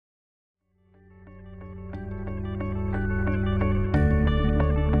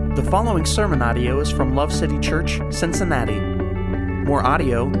following sermon audio is from Love City Church, Cincinnati. More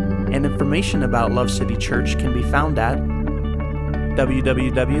audio and information about Love City Church can be found at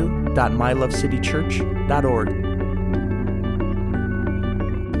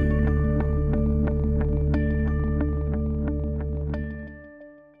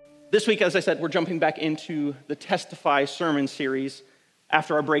This week, as I said, we're jumping back into the Testify sermon series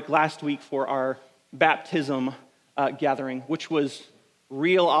after our break last week for our baptism gathering, which was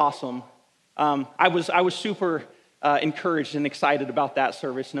real awesome. I was super encouraged and excited about that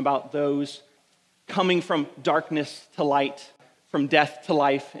service and about those coming from darkness to light, from death to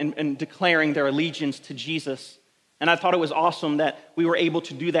life, and declaring their allegiance to Jesus. And I thought it was awesome that we were able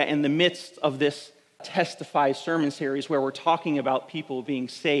to do that in the midst of this Testify sermon series where we're talking about people being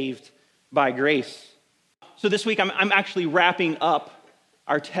saved by grace. So this week I'm actually wrapping up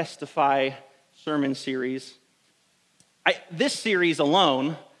our Testify sermon series. This series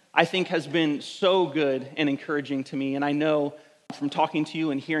alone, I think, has been so good and encouraging to me, and I know from talking to you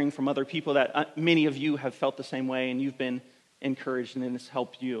and hearing from other people that many of you have felt the same way, and you've been encouraged, and it's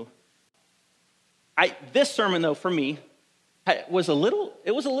helped you. This sermon, though, for me, was a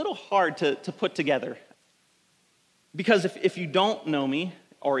little hard to put together, because if you don't know me,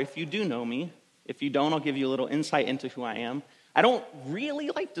 or if you do know me, if you don't, I'll give you a little insight into who I am. I don't really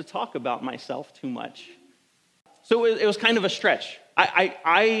like to talk about myself too much. So it was kind of a stretch.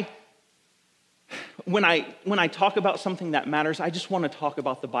 When I talk about something that matters, I just want to talk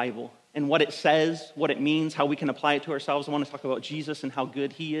about the Bible and what it says, what it means, how we can apply it to ourselves. I want to talk about Jesus and how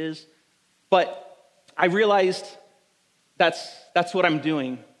good he is. But I realized that's what I'm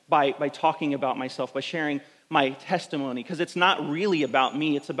doing by talking about myself, by sharing my testimony, because it's not really about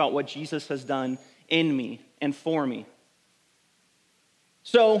me. It's about what Jesus has done in me and for me.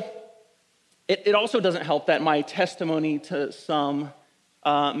 So it also doesn't help that my testimony to some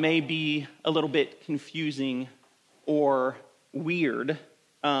may be a little bit confusing or weird.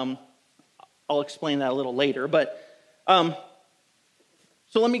 I'll explain that a little later. But so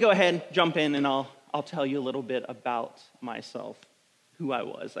let me go ahead, jump in, and I'll tell you a little bit about myself, who I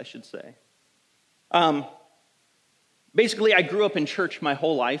was, I should say. Basically, I grew up in church my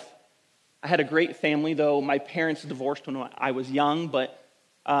whole life. I had a great family, though my parents divorced when I was young, but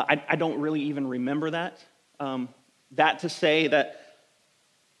I don't really even remember that. That to say that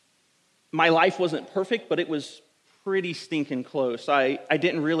my life wasn't perfect, but it was pretty stinking close. I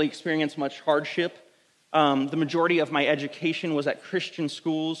didn't really experience much hardship. The majority of my education was at Christian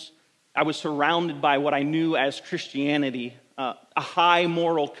schools. I was surrounded by what I knew as Christianity. A high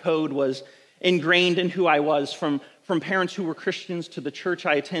moral code was ingrained in who I was, from parents who were Christians to the church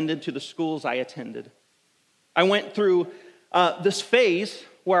I attended to the schools I attended. I went through this phase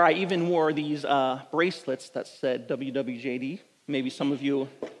where I even wore these bracelets that said WWJD. Maybe some of you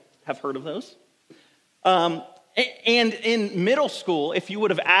have heard of those. And in middle school, if you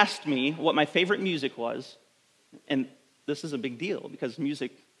would have asked me what my favorite music was, and this is a big deal because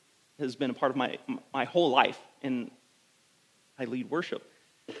music has been a part of my whole life, and I lead worship.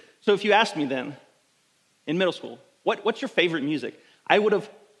 So if you asked me then, in middle school, what's your favorite music? I would have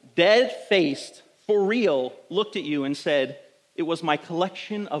dead-faced, for real, looked at you and said, it was my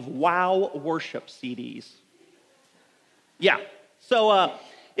collection of WOW worship CDs. Yeah, so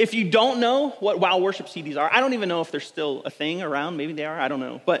if you don't know what WOW worship CDs are, I don't even know if they're still a thing around. Maybe they are, I don't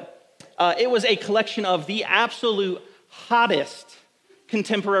know. But it was a collection of the absolute hottest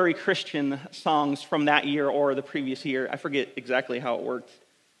contemporary Christian songs from that year or the previous year. I forget exactly how it worked.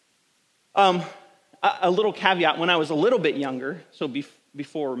 A little caveat, when I was a little bit younger, so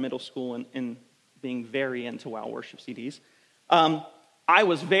before middle school and being very into WOW worship CDs, I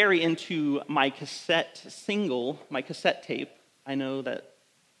was very into my cassette tape. I know that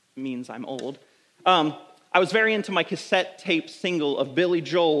means I'm old. I was very into my cassette tape single of Billy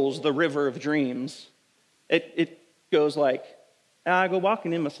Joel's The River of Dreams. It goes like, I go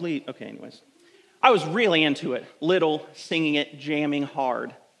walking in my sleep. Okay, anyways. I was really into it. Little, singing it, jamming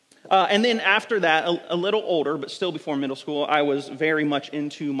hard. And then after that, a little older, but still before middle school, I was very much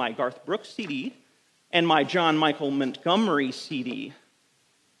into my Garth Brooks CD and my John Michael Montgomery CD.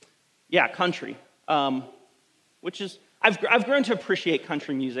 Yeah, country. Which is, I've grown to appreciate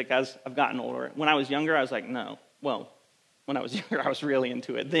country music as I've gotten older. When I was younger, I was like, no. Well, when I was younger, I was really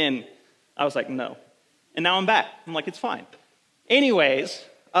into it. Then I was like, no. And now I'm back. I'm like, it's fine. Anyways,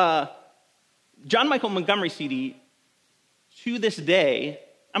 John Michael Montgomery CD, to this day,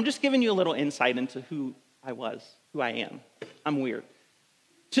 I'm just giving you a little insight into who I was, who I am. I'm weird.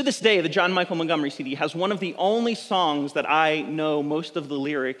 To this day, the John Michael Montgomery CD has one of the only songs that I know most of the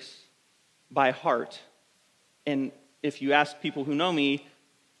lyrics by heart. And if you ask people who know me,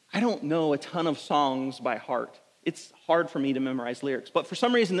 I don't know a ton of songs by heart. It's hard for me to memorize lyrics. But for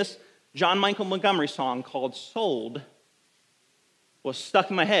some reason, this John Michael Montgomery song called Sold was stuck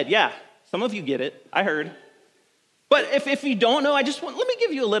in my head. Yeah, some of you get it. I heard. But if you don't know, let me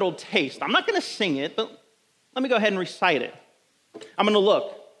give you a little taste. I'm not going to sing it, but let me go ahead and recite it. I'm going to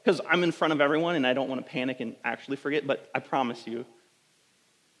look, because I'm in front of everyone, and I don't want to panic and actually forget, but I promise you.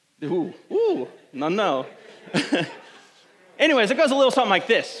 No. Anyways, it goes a little something like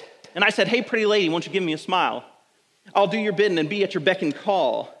this. And I said, hey, pretty lady, won't you give me a smile? I'll do your bidding and be at your beck and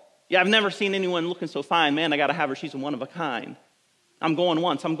call. Yeah, I've never seen anyone looking so fine. Man, I got to have her. She's a one of a kind. I'm going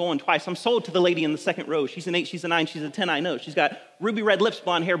once. I'm going twice. I'm sold to the lady in the second row. She's an 8, she's a 9, she's a 10, I know. She's got ruby red lips,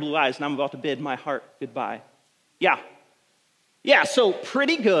 blonde hair, blue eyes, and I'm about to bid my heart goodbye. Yeah, so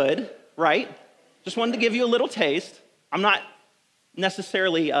pretty good, right? Just wanted to give you a little taste. I'm not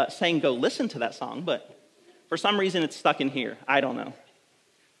necessarily saying go listen to that song, but for some reason it's stuck in here. I don't know.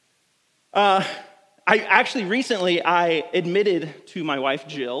 Recently I admitted to my wife,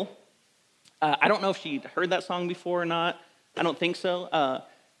 Jill. I don't know if she'd heard that song before or not. I don't think so.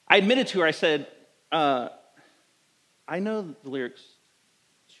 I admitted to her, I said, I know the lyrics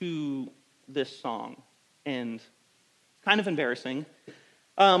to this song, and it's kind of embarrassing.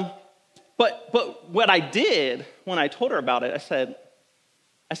 But what I did when I told her about it, I said,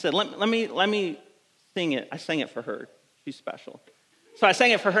 let me sing it. I sang it for her. She's special. So I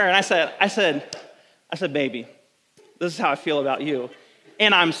sang it for her, and I said, baby, this is how I feel about you.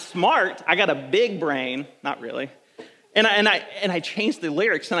 And I'm smart. I got a big brain. Not really. And I changed the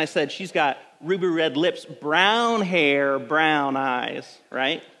lyrics, and I said, she's got ruby red lips, brown hair, brown eyes,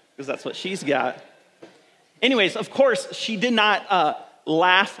 right? Because that's what she's got. Anyways, of course, she did not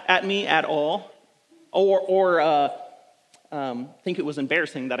laugh at me at all or think it was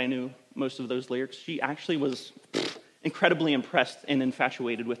embarrassing that I knew most of those lyrics. She actually was incredibly impressed and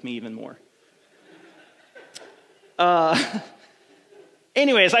infatuated with me even more.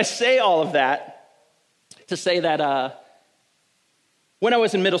 Anyways, I say all of that to say that when I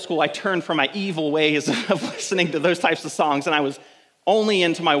was in middle school, I turned from my evil ways of listening to those types of songs, and I was only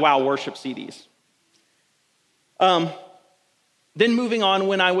into my WOW worship CDs. Then moving on,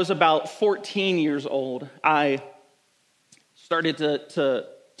 when I was about 14 years old, I started to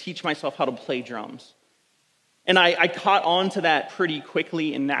teach myself how to play drums. And I caught on to that pretty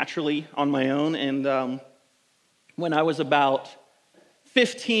quickly and naturally on my own. And when I was about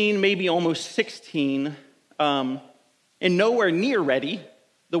 15, maybe almost 16, and nowhere near ready,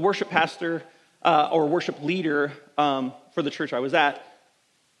 the worship pastor or worship leader for the church I was at,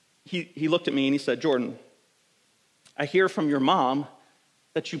 he looked at me and he said, Jordan, I hear from your mom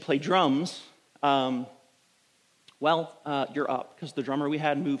that you play drums. You're up, because the drummer we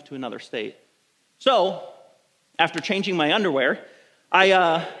had moved to another state. So, after changing my underwear,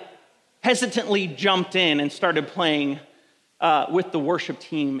 I hesitantly jumped in and started playing with the worship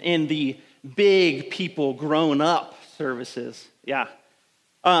team in the big people grown-up services. Yeah.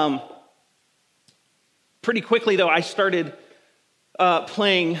 Pretty quickly, though, I started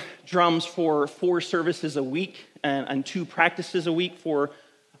playing drums for 4 services a week and 2 practices a week for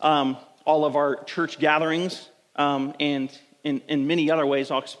all of our church gatherings. And in many other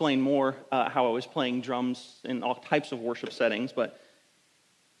ways, I'll explain more how I was playing drums in all types of worship settings. But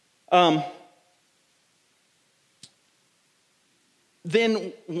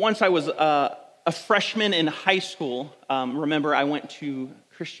then once I was a freshman in high school, remember I went to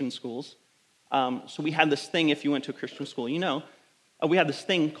Christian schools. So we had this thing, if you went to a Christian school, we had this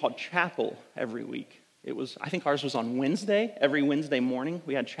thing called chapel every week. I think ours was on Wednesday. Every Wednesday morning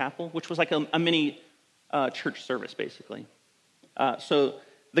we had chapel, which was like a mini church service, basically. So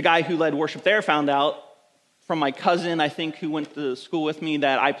the guy who led worship there found out from my cousin, I think, who went to school with me,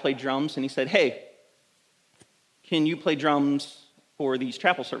 that I played drums, and he said, hey, can you play drums for these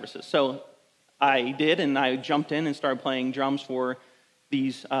chapel services? So I did, and I jumped in and started playing drums for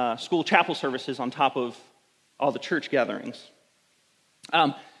these school chapel services on top of all the church gatherings.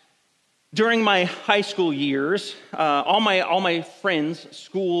 During my high school years, all my friends,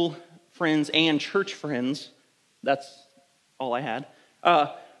 school friends and church friends, that's all I had,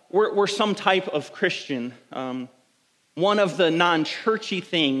 were some type of Christian. One of the non-churchy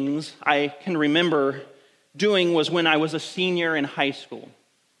things I can remember doing was when I was a senior in high school.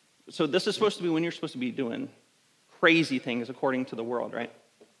 So this is supposed to be when you're supposed to be doing crazy things according to the world, right?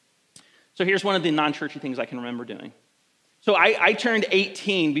 So here's one of the non-churchy things I can remember doing. So I turned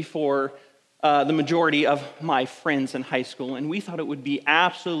 18 before the majority of my friends in high school, and we thought it would be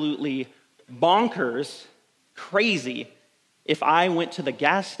absolutely bonkers, crazy, if I went to the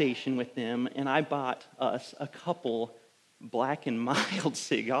gas station with them and I bought us a couple black and mild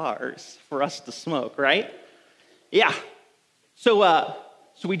cigars for us to smoke, right? Yeah. So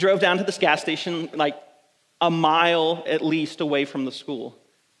we drove down to this gas station, like a mile at least away from the school.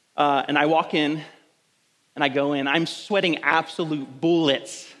 And I walk in, and I go in. I'm sweating absolute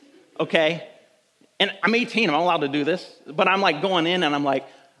bullets, okay? And I'm 18, I'm allowed to do this. But I'm like going in, and I'm like,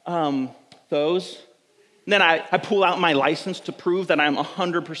 those. And then I pull out my license to prove that I'm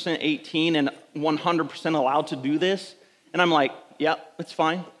 100% 18 and 100% allowed to do this. And I'm like, yep, it's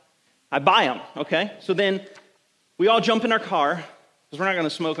fine. I buy them, okay? So then we all jump in our car, because we're not going to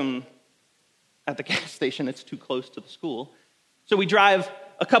smoke them at the gas station. It's too close to the school. So we drive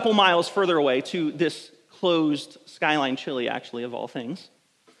a couple miles further away to this closed Skyline Chili, actually, of all things.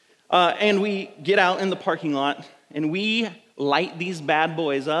 And we get out in the parking lot, and we light these bad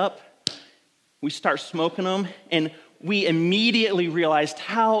boys up. We start smoking them, and we immediately realized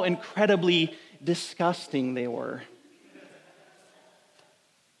how incredibly disgusting they were.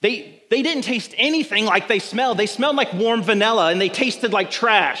 They didn't taste anything like they smelled. They smelled like warm vanilla, and they tasted like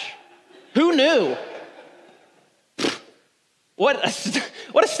trash. Who knew? What a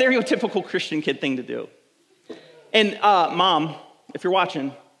stereotypical Christian kid thing to do. And Mom, if you're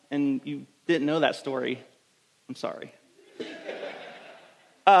watching and you didn't know that story, I'm sorry.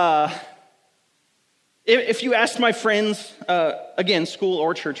 If you asked my friends, again, school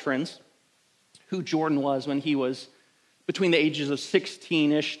or church friends, who Jordan was when he was between the ages of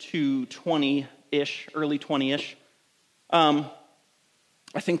 16-ish to 20-ish, early 20-ish,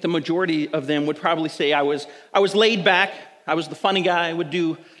 I think the majority of them would probably say I was laid back. I was the funny guy. I would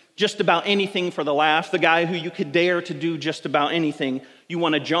do just about anything for the laugh, the guy who you could dare to do just about anything. You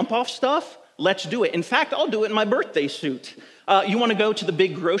want to jump off stuff? Let's do it. In fact, I'll do it in my birthday suit. You want to go to the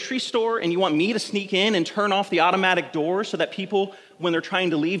big grocery store and you want me to sneak in and turn off the automatic door so that people, when they're trying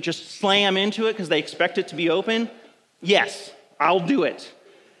to leave, just slam into it because they expect it to be open? Yes, I'll do it.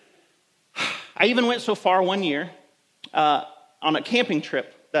 I even went so far one year on a camping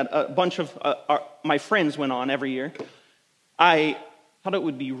trip that a bunch of my friends went on every year. I thought it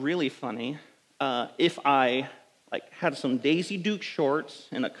would be really funny if I had some Daisy Duke shorts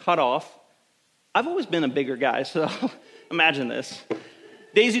and a cutoff. I've always been a bigger guy, so imagine this.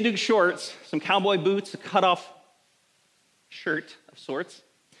 Daisy Duke shorts, some cowboy boots, a cutoff shirt of sorts,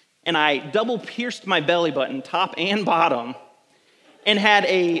 and I double pierced my belly button, top and bottom, and had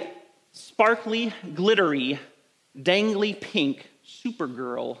a sparkly, glittery, dangly pink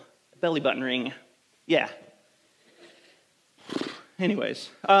Supergirl belly button ring. Yeah. Anyways,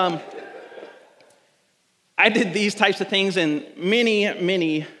 I did these types of things and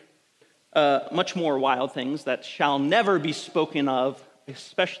many much more wild things that shall never be spoken of,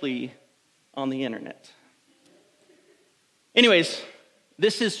 especially on the internet. Anyways,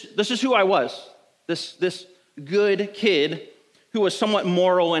 this is who I was. This good kid who was somewhat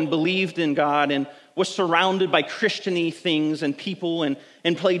moral and believed in God and was surrounded by Christian-y things and people and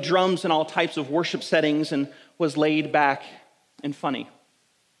played drums in all types of worship settings and was laid back and funny.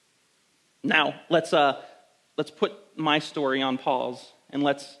 Now, let's put my story on pause and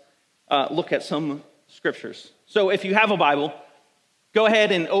let's look at some scriptures. So if you have a Bible, go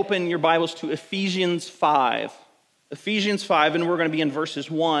ahead and open your Bibles to Ephesians 5. Ephesians 5, and we're going to be in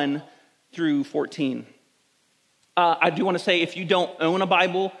verses 1 through 14. I do want to say, if you don't own a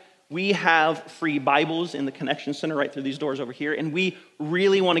Bible, we have free Bibles in the Connection Center right through these doors over here, and we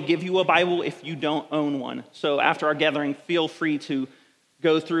really want to give you a Bible if you don't own one. So after our gathering, feel free to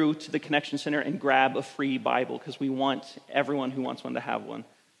go through to the Connection Center and grab a free Bible, because we want everyone who wants one to have one.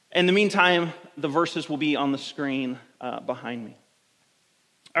 In the meantime, the verses will be on the screen behind me.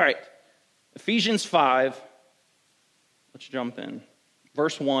 All right, Ephesians 5, let's jump in.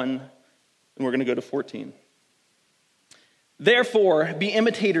 Verse 1, and we're going to go to 14. Therefore, be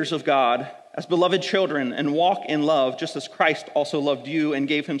imitators of God as beloved children and walk in love, just as Christ also loved you and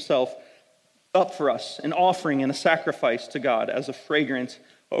gave himself up for us, an offering and a sacrifice to God as a fragrant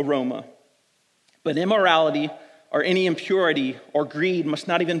aroma. But immorality or any impurity or greed must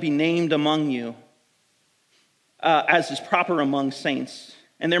not even be named among you, as is proper among saints.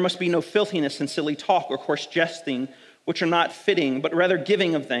 And there must be no filthiness and silly talk or coarse jesting, which are not fitting, but rather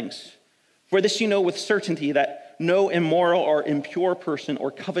giving of thanks. For this you know with certainty, that no immoral or impure person or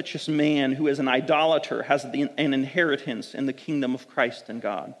covetous man who is an idolater has an inheritance in the kingdom of Christ and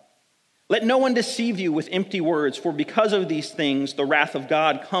God. Let no one deceive you with empty words, for because of these things the wrath of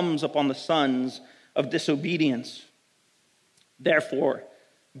God comes upon the sons of disobedience. Therefore,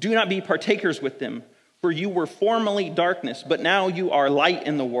 do not be partakers with them, for you were formerly darkness, but now you are light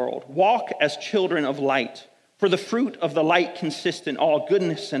in the world. Walk as children of light, for the fruit of the light consists in all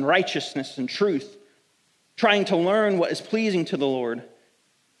goodness and righteousness and truth, trying to learn what is pleasing to the Lord.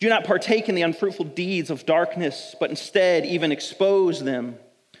 Do not partake in the unfruitful deeds of darkness, but instead even expose them.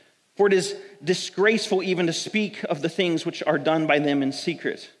 For it is disgraceful even to speak of the things which are done by them in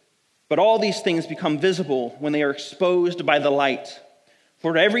secret. But all these things become visible when they are exposed by the light.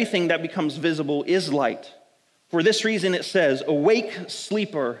 For everything that becomes visible is light. For this reason it says, "Awake,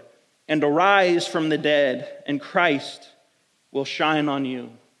 sleeper, and arise from the dead, and Christ will shine on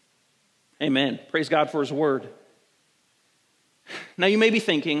you." Amen. Praise God for his word. Now you may be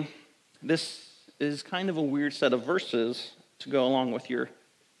thinking, this is kind of a weird set of verses to go along with your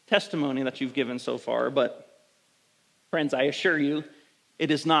testimony that you've given so far, but friends, I assure you, it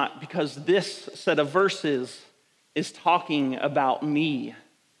is not, because this set of verses is talking about me.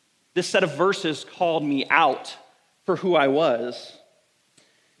 This set of verses called me out for who I was.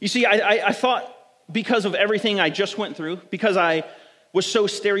 You see, I thought because of everything I just went through, because I was so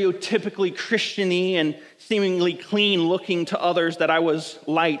stereotypically Christian-y and seemingly clean looking to others, that I was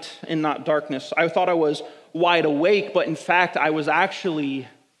light and not darkness. I thought I was wide awake, but in fact, I was actually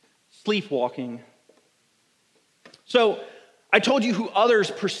sleepwalking. So I told you who others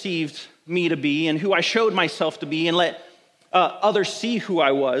perceived me to be and who I showed myself to be, and let others see who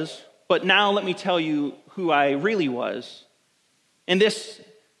I was. But now let me tell you who I really was. And this,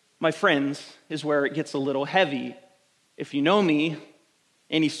 my friends, is where it gets a little heavy. If you know me,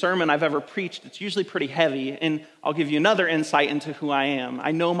 any sermon I've ever preached, it's usually pretty heavy. And I'll give you another insight into who I am.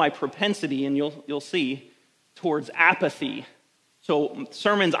 I know my propensity, and you'll see, towards apathy. So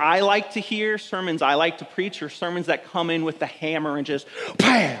sermons I like to hear, sermons I like to preach, are sermons that come in with the hammer and just,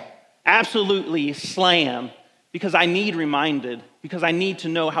 bam, absolutely slam. Because I need reminded, because I need to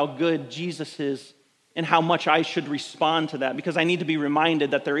know how good Jesus is and how much I should respond to that. Because I need to be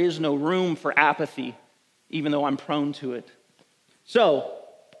reminded that there is no room for apathy, even though I'm prone to it. So,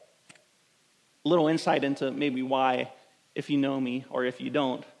 a little insight into maybe why, if you know me or if you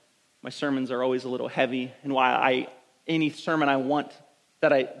don't, my sermons are always a little heavy, and why any sermon I want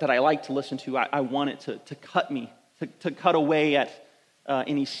that I like to listen to, I want it to cut me, to cut away at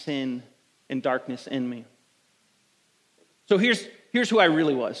any sin and darkness in me. So here's who I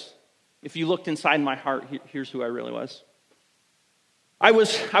really was. If you looked inside my heart, here's who I really was. I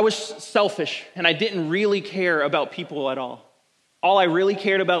was selfish, and I didn't really care about people at all. All I really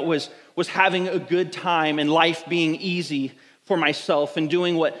cared about was having a good time and life being easy for myself, and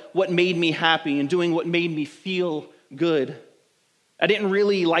doing what made me happy and doing what made me feel good. I didn't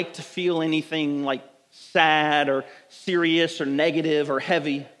really like to feel anything like sad or serious or negative or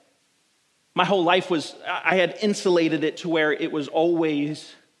heavy. My whole life I had insulated it to where it was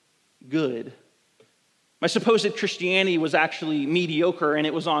always good. My supposed Christianity was actually mediocre, and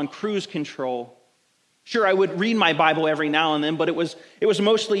it was on cruise control. Sure, I would read my Bible every now and then, but it was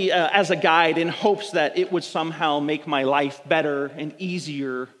mostly as a guide, in hopes that it would somehow make my life better and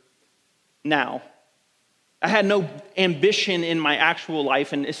easier now. I had no ambition in my actual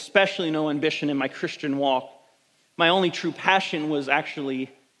life, and especially no ambition in my Christian walk. My only true passion was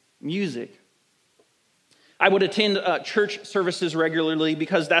actually music. I would attend church services regularly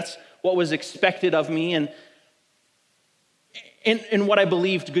because that's what was expected of me, and what I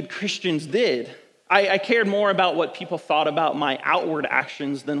believed good Christians did. I cared more about what people thought about my outward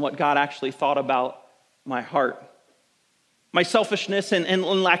actions than what God actually thought about my heart. My selfishness and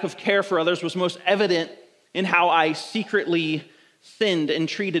lack of care for others was most evident in how I secretly sinned and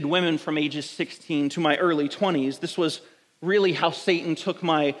treated women from ages 16 to my early 20s. This was really how Satan took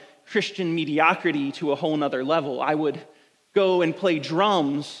my Christian mediocrity to a whole nother level. I would go and play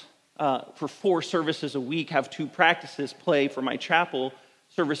drums for 4 services a week, have 2 practices, play for my chapel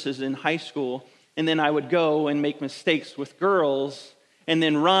services in high school, and then I would go and make mistakes with girls, and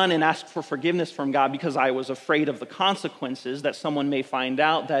then run and ask for forgiveness from God because I was afraid of the consequences, that someone may find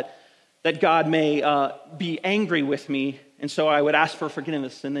out, that God may be angry with me. And so I would ask for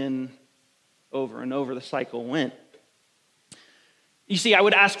forgiveness, and then over and over the cycle went. You see, I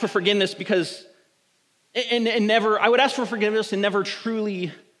would ask for forgiveness because, I would ask for forgiveness and never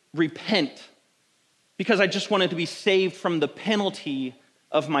truly repent, because I just wanted to be saved from the penalty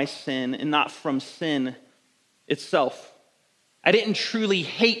of my sin and not from sin itself. I didn't truly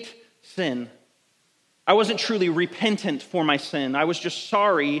hate sin. I wasn't truly repentant for my sin. I was just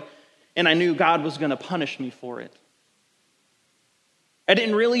sorry, and I knew God was going to punish me for it. I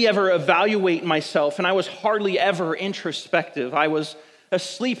didn't really ever evaluate myself, and I was hardly ever introspective. I was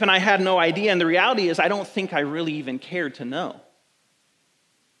asleep, and I had no idea, and the reality is I don't think I really even cared to know.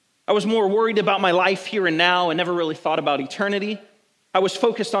 I was more worried about my life here and now and never really thought about eternity. I was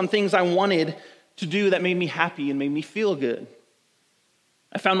focused on things I wanted to do that made me happy and made me feel good.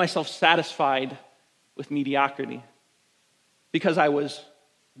 I found myself satisfied with mediocrity. Because I was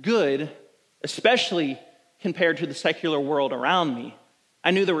good, especially compared to the secular world around me,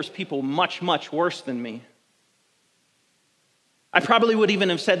 I knew there was people much, much worse than me. I probably would even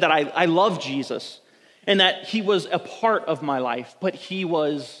have said that I love Jesus and that he was a part of my life, but he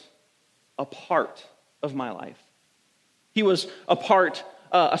was a part of my life. He was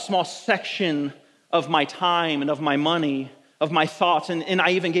a small section of my time and of my money, of my thoughts, and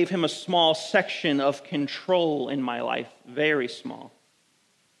I even gave him a small section of control in my life, very small.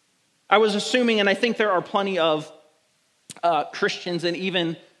 I was assuming, and I think there are plenty of Christians, and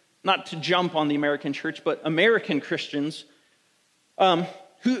even, not to jump on the American church, but American Christians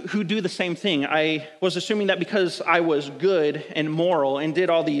who do the same thing. I was assuming that because I was good and moral and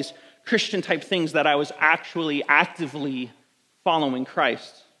did all these Christian-type things that I was actually actively following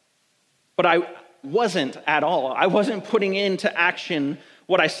Christ. But I wasn't at all. I wasn't putting into action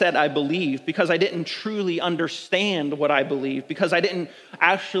what I said I believed because I didn't truly understand what I believed, because I didn't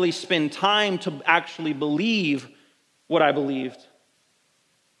actually spend time to actually believe what I believed.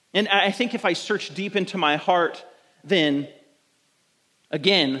 And I think if I search deep into my heart, then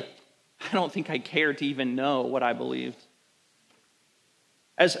again, I don't think I cared to even know what I believed.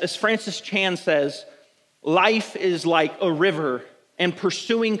 As Francis Chan says, life is like a river, and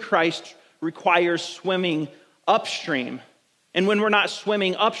pursuing Christ requires swimming upstream. And when we're not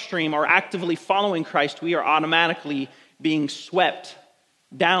swimming upstream or actively following Christ, we are automatically being swept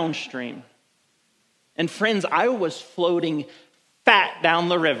downstream. And friends, I was floating fat down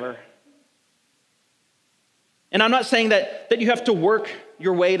the river. And I'm not saying that you have to work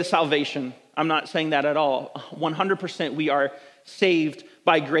your way to salvation. I'm not saying that at all. 100% we are saved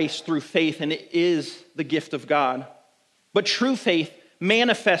by grace through faith, and it is the gift of God. But true faith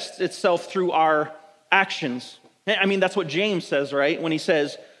manifests itself through our actions. I mean, that's what James says, right? When he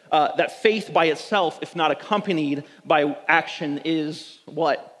says that faith by itself, if not accompanied by action, is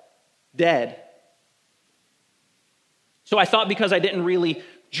what? Dead. So I thought because I didn't really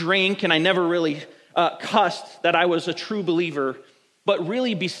drink and I never really cussed that I was a true believer. But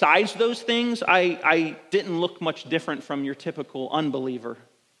really, besides those things, I didn't look much different from your typical unbeliever.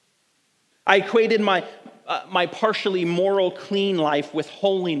 I equated my partially moral, clean life with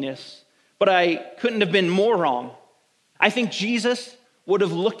holiness, but I couldn't have been more wrong. I think Jesus would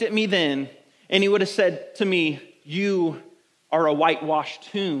have looked at me then, and he would have said to me, "You are a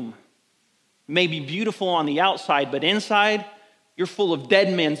whitewashed tomb. Maybe beautiful on the outside, but inside, you're full of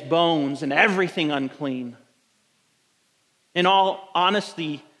dead men's bones and everything unclean." In all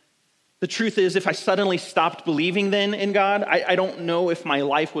honesty, the truth is, if I suddenly stopped believing then in God, I don't know if my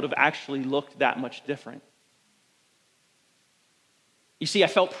life would have actually looked that much different. You see, I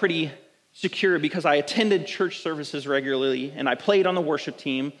felt pretty secure because I attended church services regularly, and I played on the worship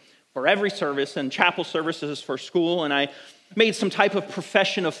team for every service and chapel services for school, and I made some type of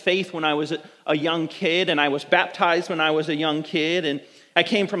profession of faith when I was a young kid, and I was baptized when I was a young kid, and I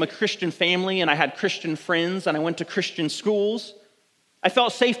came from a Christian family, and I had Christian friends, and I went to Christian schools. I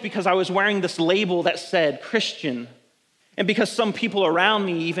felt safe because I was wearing this label that said Christian, and because some people around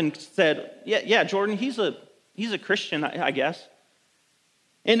me even said, yeah, Jordan, he's a Christian, I guess.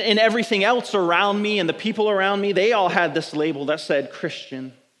 And everything else around me and the people around me, they all had this label that said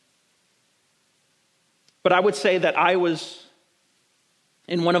Christian. But I would say that I was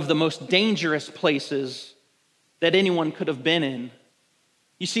in one of the most dangerous places that anyone could have been in.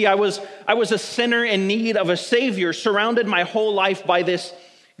 You see, I was a sinner in need of a Savior, surrounded my whole life by this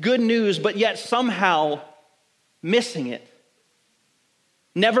good news, but yet somehow missing it.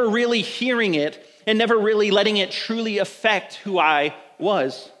 Never really hearing it, and never really letting it truly affect who I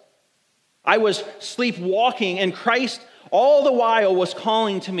was. I was sleepwalking, and Christ all the while was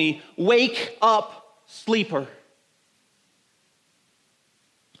calling to me, "Wake up, sleeper."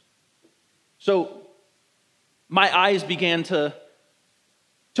 So my eyes began to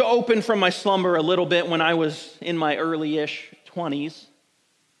open from my slumber a little bit when I was in my early-ish 20s.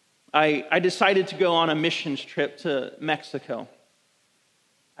 I decided to go on a missions trip to Mexico.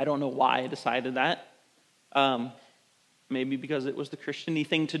 I don't know why I decided that. Maybe because it was the Christian-y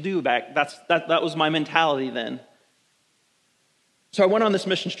thing to do back. That was my mentality then. So I went on this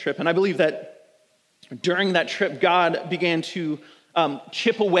missions trip, and I believe that during that trip, God began to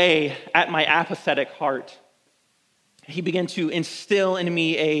chip away at my apathetic heart. He began to instill in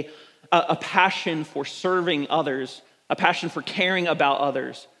me a passion for serving others, a passion for caring about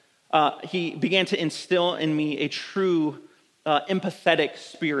others. He began to instill in me a true empathetic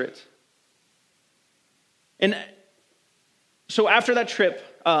spirit. And so after that trip,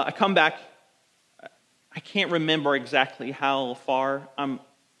 I come back. I can't remember exactly how far. I'm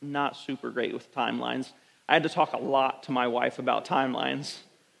not super great with timelines. I had to talk a lot to my wife about timelines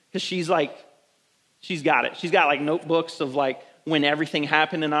because she's got it. She's got like notebooks of like when everything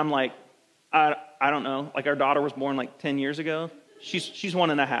happened, and I'm like, I don't know. Like our daughter was born like 10 years ago. She's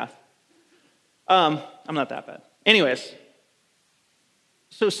 1.5. I'm not that bad. Anyways,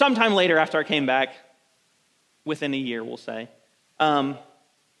 so sometime later after I came back, within a year, we'll say,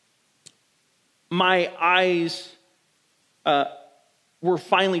 my eyes were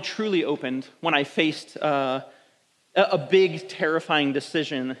finally truly opened when I faced a big, terrifying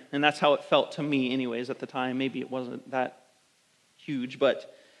decision, and that's how it felt to me anyways at the time. Maybe it wasn't that huge,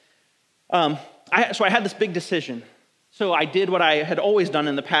 but so I had this big decision. So I did what I had always done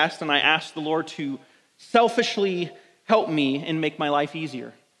in the past, and I asked the Lord to selfishly help me and make my life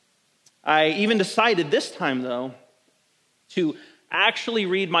easier. I even decided this time, though, to actually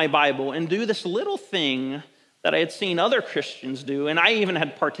read my Bible and do this little thing that I had seen other Christians do, and I even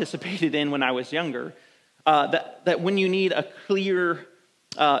had participated in when I was younger, that when you need a clear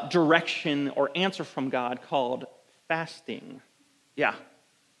direction or answer from God, called fasting.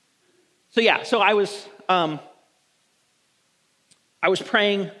 So I was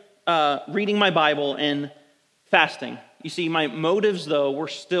praying, reading my Bible, and fasting. You see, my motives, though, were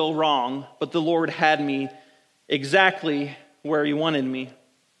still wrong, but the Lord had me exactly where He wanted me.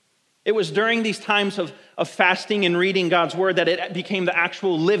 It was during these times of fasting and reading God's Word that it became the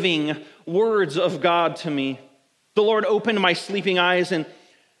actual living words of God to me. The Lord opened my sleeping eyes, and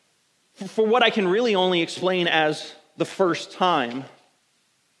for what I can really only explain as the first time,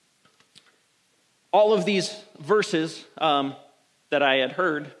 all of these verses that I had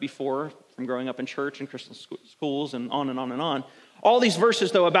heard before from growing up in church and Christian schools and on and on and on. All these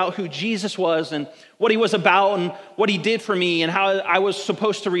verses, though, about who Jesus was and what He was about and what He did for me and how I was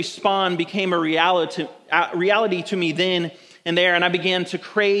supposed to respond became a reality to me then and there. And I began to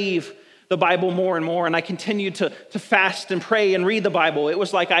crave the Bible more and more. And I continued to fast and pray and read the Bible. It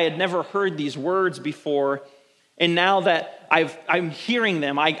was like I had never heard these words before. And now that I'm hearing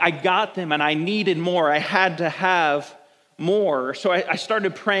them, I got them, and I needed more. I had to have more. So I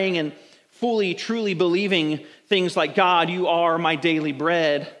started praying and fully, truly believing things like, God, You are my daily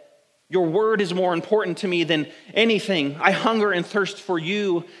bread. Your word is more important to me than anything. I hunger and thirst for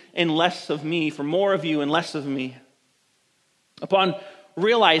You and less of me, for more of You and less of me. Upon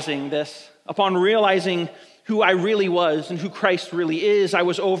realizing this, upon realizing who I really was and who Christ really is, I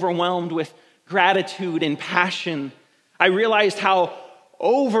was overwhelmed with gratitude and passion. I realized how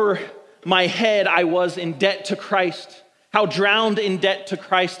over my head I was in debt to Christ, how drowned in debt to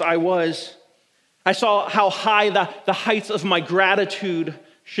Christ I was. I saw how high the heights of my gratitude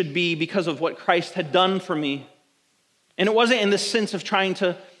should be because of what Christ had done for me. And it wasn't in the sense of trying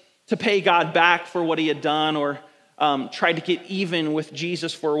to pay God back for what He had done, or try to get even with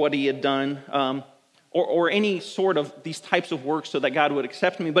Jesus for what He had done, or any sort of these types of works so that God would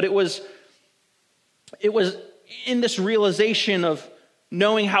accept me. But it was in this realization of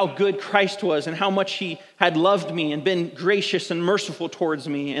knowing how good Christ was and how much He had loved me and been gracious and merciful towards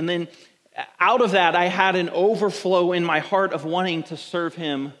me. And then out of that, I had an overflow in my heart of wanting to serve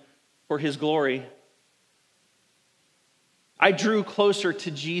Him for His glory. I drew closer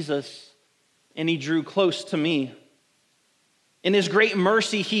to Jesus, and He drew close to me. In His great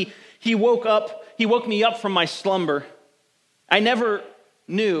mercy, He woke me up from my slumber. I never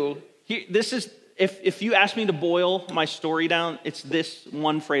knew. If you ask me to boil my story down, it's this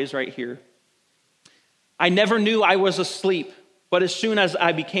one phrase right here. I never knew I was asleep, but as soon as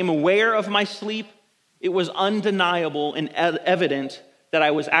I became aware of my sleep, it was undeniable and evident that I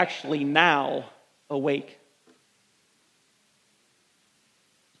was actually now awake.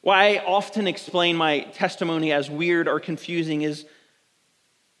 Why I often explain my testimony as weird or confusing is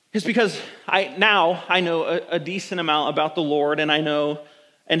because I know a decent amount about the Lord, and I know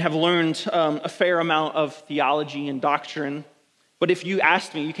and have learned a fair amount of theology and doctrine. But if you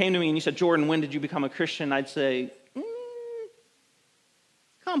asked me, you came to me and you said, Jordan, when did you become a Christian? I'd say,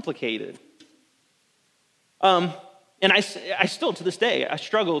 complicated. And I still, to this day, I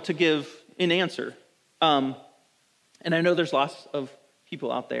struggle to give an answer. And I know there's lots of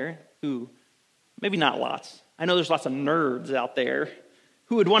people out there who, maybe not lots, I know there's lots of nerds out there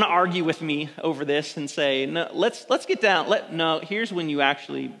who would want to argue with me over this and say, no, let's get down. Here's when you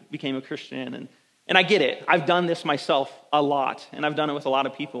actually became a Christian. And I get it. I've done this myself a lot, and I've done it with a lot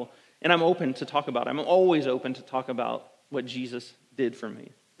of people. And I'm open to talk about it. I'm always open to talk about what Jesus did for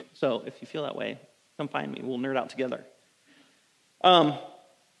me. So if you feel that way, come find me. We'll nerd out together.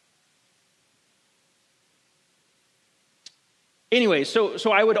 Anyway, so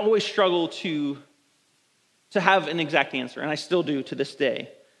I would always struggle to have an exact answer, and I still do to this day.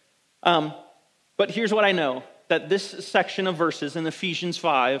 But here's what I know, that this section of verses in Ephesians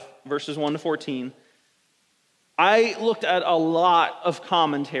 5, verses 1 to 14, I looked at a lot of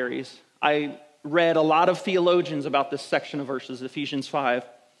commentaries. I read a lot of theologians about this section of verses, Ephesians 5.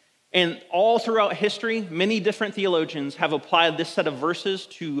 And all throughout history, many different theologians have applied this set of verses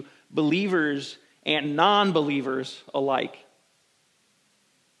to believers and non-believers alike.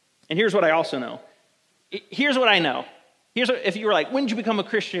 And here's what I also know. Here's what I know. If you were like, when did you become a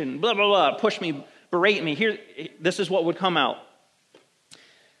Christian? Blah, blah, blah, push me, berate me. This is what would come out.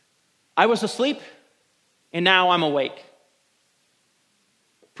 I was asleep, and now I'm awake.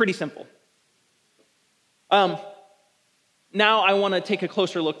 Pretty simple. Now I want to take a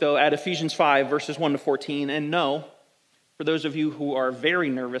closer look, though, at Ephesians 5, verses 1 to 14. And no, for those of you who are very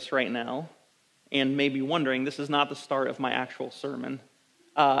nervous right now and may be wondering, this is not the start of my actual sermon.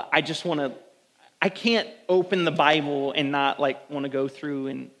 I can't open the Bible and not want to go through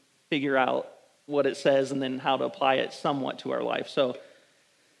and figure out what it says and then how to apply it somewhat to our life. So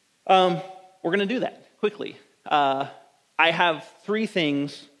we're going to do that quickly. I have three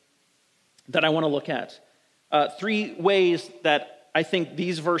things that I want to look at. Three ways that I think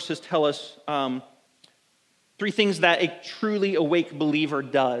these verses tell us, three things that a truly awake believer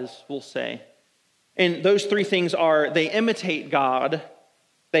does, we'll say. And those three things are: they imitate God,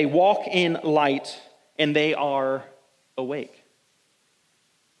 they walk in light, and they are awake.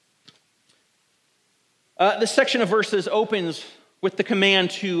 This section of verses opens with the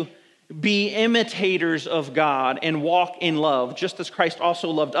command to be imitators of God and walk in love, just as Christ also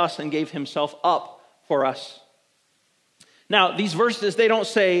loved us and gave himself up for us. Now, these verses, they don't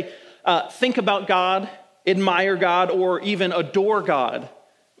say, think about God, admire God, or even adore God,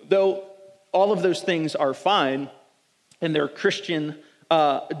 though all of those things are fine, and they're Christian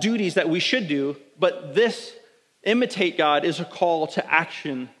duties that we should do. But this, imitate God, is a call to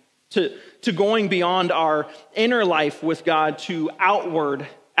action, to going beyond our inner life with God to outward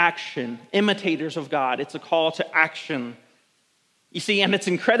action. Imitators of God, it's a call to action. You see, and it's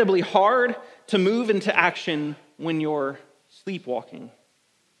incredibly hard to move into action when you're sleepwalking.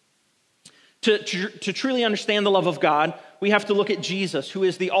 To truly understand the love of God, we have to look at Jesus, who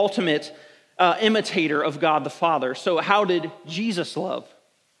is the ultimate imitator of God the Father. So how did Jesus love?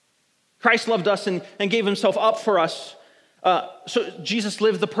 Christ loved us and gave himself up for us. So Jesus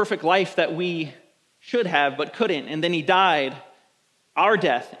lived the perfect life that we should have but couldn't. And then he died our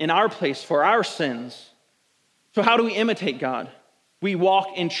death in our place for our sins. So how do we imitate God? We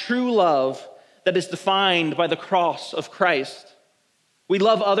walk in true love that is defined by the cross of Christ. We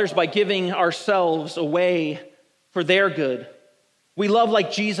love others by giving ourselves away for their good. We love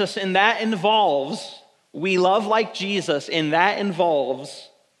like Jesus, and that involves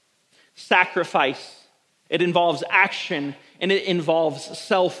sacrifice. It involves action, and it involves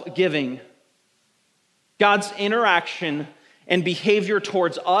self-giving. God's interaction and behavior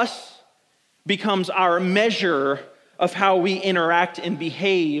towards us becomes our measure of how we interact and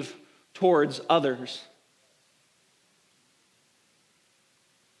behave towards others.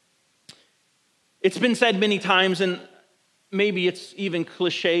 It's been said many times, and maybe it's even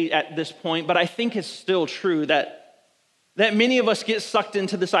cliche at this point, but I think it's still true that many of us get sucked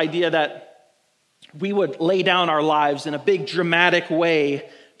into this idea that we would lay down our lives in a big dramatic way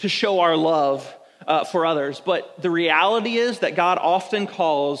to show our love for others. But the reality is that God often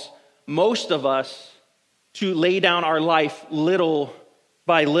calls most of us to lay down our life little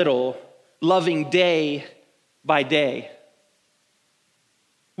by little, loving day by day.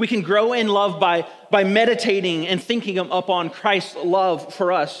 We can grow in love by meditating and thinking upon Christ's love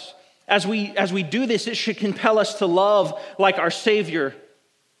for us. As we do this, it should compel us to love like our Savior.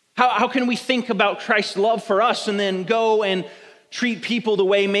 How can we think about Christ's love for us and then go and treat people the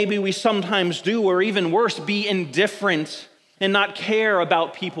way maybe we sometimes do, or even worse, be indifferent and not care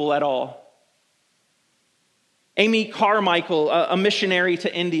about people at all? Amy Carmichael, a missionary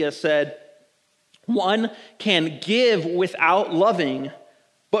to India, said, "One can give without loving,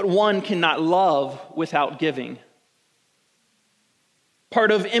 but one cannot love without giving."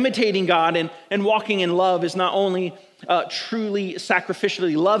 Part of imitating God and walking in love is not only truly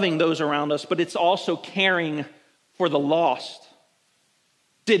sacrificially loving those around us, but it's also caring for the lost.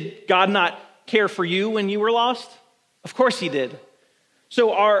 Did God not care for you when you were lost? Of course he did. So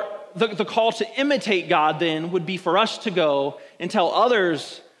the call to imitate God then would be for us to go and tell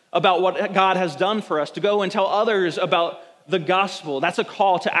others about what God has done for us, to go and tell others about the gospel. That's a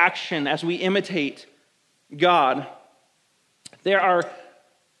call to action as we imitate God. There are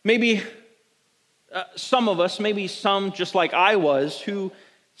maybe some of us, maybe some just like I was, who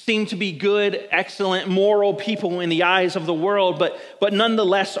seem to be good, excellent, moral people in the eyes of the world, but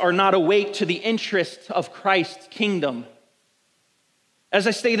nonetheless are not awake to the interests of Christ's kingdom. As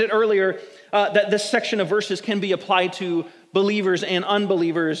I stated earlier, that this section of verses can be applied to believers and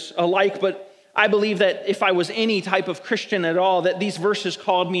unbelievers alike, but I believe that if I was any type of Christian at all, that these verses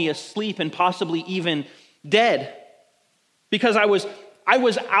called me asleep and possibly even dead, because I was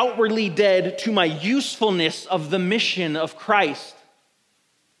outwardly dead to my usefulness of the mission of Christ.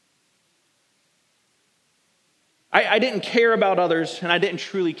 I didn't care about others, and I didn't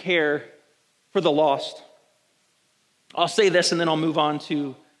truly care for the lost. I'll say this, and then I'll move on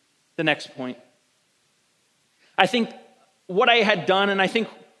to the next point. I think what I had done, and I think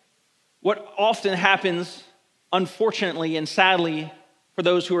what often happens, unfortunately and sadly, for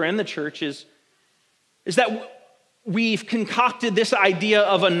those who are in the church is that we've concocted this idea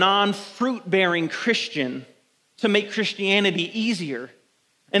of a non-fruit-bearing Christian to make Christianity easier.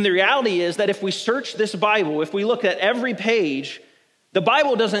 And the reality is that if we search this Bible, if we look at every page, the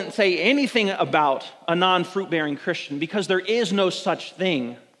Bible doesn't say anything about a non-fruit-bearing Christian, because there is no such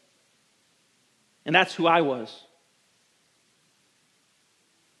thing. And that's who I was.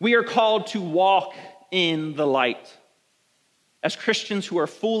 We are called to walk in the light. As Christians who are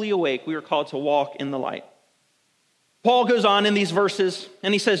fully awake, we are called to walk in the light. Paul goes on in these verses,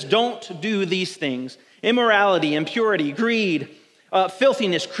 and he says, don't do these things: immorality, impurity, greed,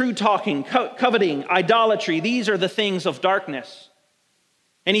 filthiness, crude talking, coveting, idolatry. These are the things of darkness.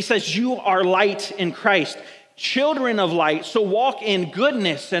 And he says, you are light in Christ, children of light, so walk in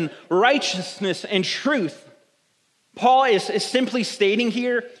goodness and righteousness and truth. Paul is simply stating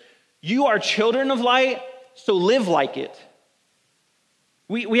here, you are children of light, so live like it.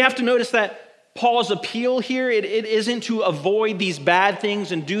 We have to notice that Paul's appeal here, it isn't to avoid these bad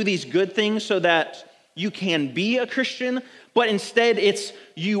things and do these good things so that you can be a Christian, but instead it's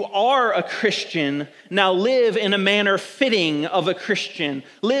you are a Christian, now live in a manner fitting of a Christian.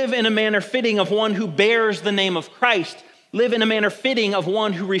 Live in a manner fitting of one who bears the name of Christ. Live in a manner fitting of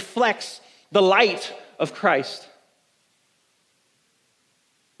one who reflects the light of Christ.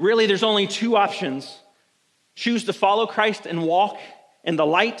 Really, there's only two options. Choose to follow Christ and walk in the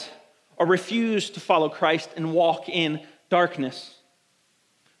light, or refuse to follow Christ and walk in darkness.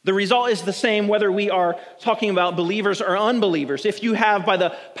 The result is the same whether we are talking about believers or unbelievers. If you have, by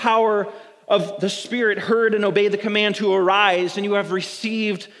the power of the Spirit, heard and obeyed the command to arise, and you have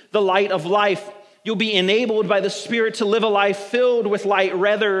received the light of life, you'll be enabled by the Spirit to live a life filled with light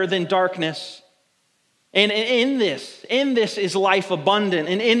rather than darkness. And in this is life abundant,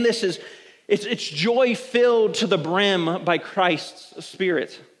 and in this is it's joy filled to the brim by Christ's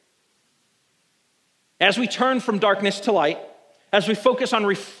Spirit. As we turn from darkness to light, as we focus on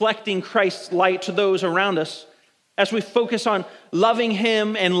reflecting Christ's light to those around us, as we focus on loving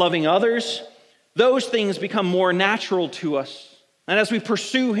Him and loving others, those things become more natural to us. And as we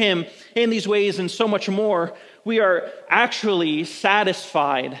pursue Him in these ways and so much more, we are actually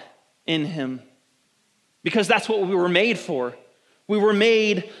satisfied in Him. Because that's what we were made for. We were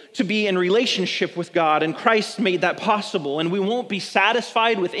made to be in relationship with God, and Christ made that possible, and we won't be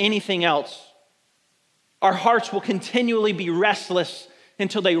satisfied with anything else. Our hearts will continually be restless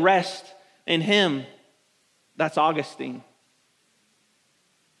until they rest in Him. That's Augustine.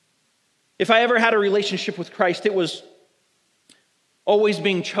 If I ever had a relationship with Christ, it was always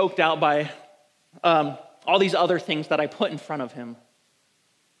being choked out by all these other things that I put in front of Him.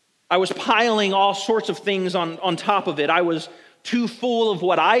 I was piling all sorts of things on top of it. I was too full of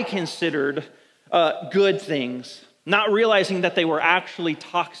what I considered good things, not realizing that they were actually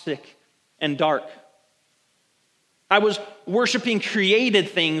toxic and dark. I was worshiping created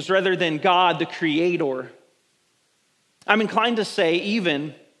things rather than God, the Creator. I'm inclined to say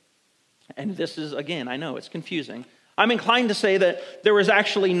even, and this is, again, I know it's confusing, I'm inclined to say that there was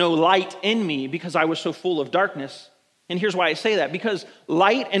actually no light in me because I was so full of darkness. And here's why I say that: because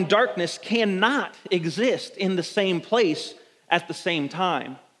light and darkness cannot exist in the same place at the same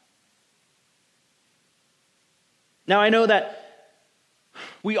time. Now, I know that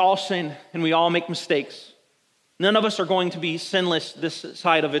we all sin and we all make mistakes. None of us are going to be sinless this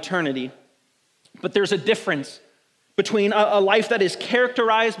side of eternity. But there's a difference between a life that is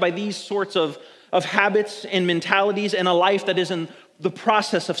characterized by these sorts of habits and mentalities and a life that is in the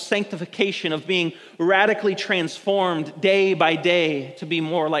process of sanctification, of being radically transformed day by day to be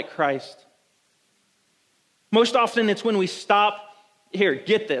more like Christ. Most often it's when we stop, here,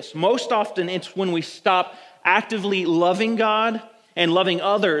 get this, most often it's when we stop actively loving God and loving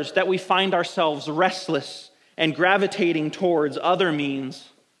others that we find ourselves restless and gravitating towards other means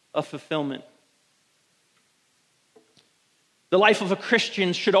of fulfillment. The life of a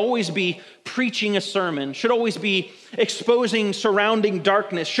Christian should always be preaching a sermon, should always be exposing surrounding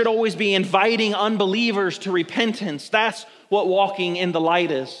darkness, should always be inviting unbelievers to repentance. That's what walking in the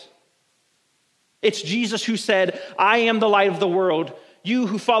light is. It's Jesus who said, I am the light of the world. You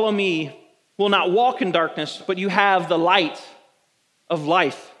who follow me will not walk in darkness, but you have the light of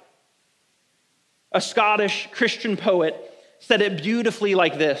life. A Scottish Christian poet said it beautifully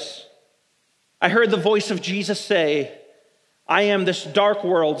like this. I heard the voice of Jesus say, I am this dark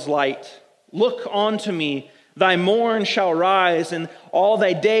world's light. Look onto me. Thy morn shall rise, and all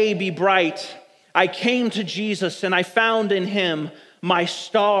thy day be bright. I came to Jesus, and I found in him my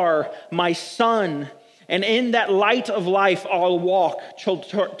star, my sun. And in that light of life I'll walk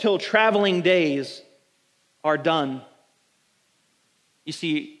till traveling days are done. You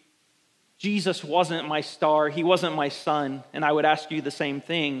see, Jesus wasn't my star. He wasn't my sun. And I would ask you the same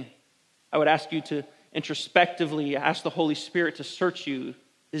thing. I would ask you to introspectively ask the Holy Spirit to search you.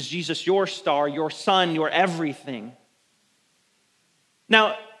 Is Jesus your star, your sun, your everything?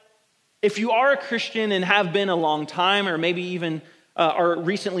 Now, if you are a Christian and have been a long time, or maybe even are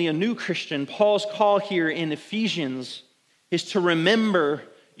recently a new Christian, Paul's call here in Ephesians is to remember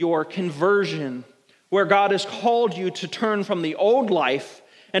your conversion, where God has called you to turn from the old life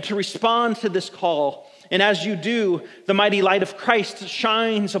and to respond to this call. And as you do, the mighty light of Christ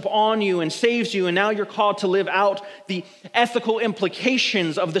shines upon you and saves you, and now you're called to live out the ethical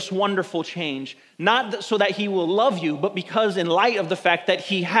implications of this wonderful change. Not so that he will love you, but because in light of the fact that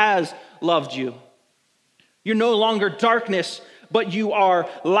he has loved you. You're no longer darkness, but you are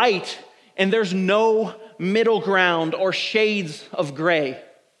light, and there's no middle ground or shades of gray.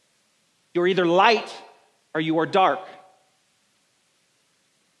 You're either light or you are dark.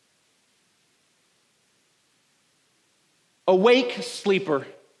 Awake, sleeper.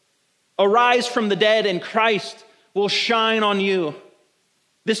 Arise from the dead, and Christ will shine on you.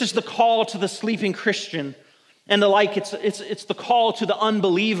 This is the call to the sleeping Christian. And alike, it's the call to the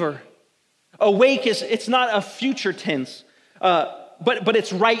unbeliever. Awake it's not a future tense, but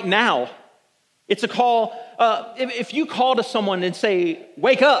it's right now. It's a call. If you call to someone and say,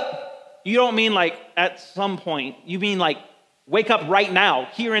 wake up, you don't mean like at some point. You mean like, wake up right now,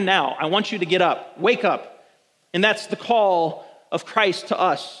 here and now. I want you to get up. Wake up. And that's the call of Christ to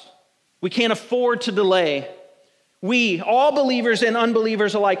us. We can't afford to delay. We, all believers and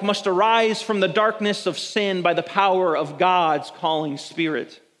unbelievers alike, must arise from the darkness of sin by the power of God's calling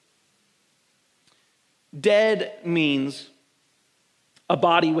Spirit. Dead means a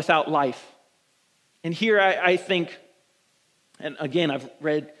body without life. And here I think, and again, I've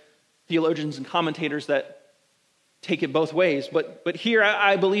read theologians and commentators that take it both ways, but here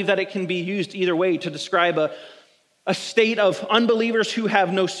I believe that it can be used either way to describe a state of unbelievers who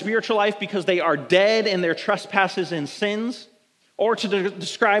have no spiritual life because they are dead in their trespasses and sins, or to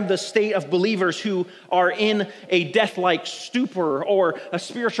describe the state of believers who are in a death-like stupor or a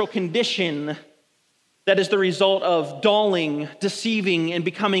spiritual condition that is the result of dulling, deceiving, and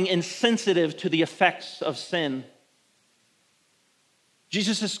becoming insensitive to the effects of sin.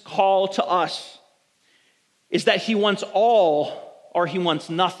 Jesus' call to us is that he wants all or he wants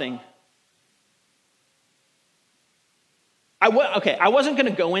nothing. I wasn't going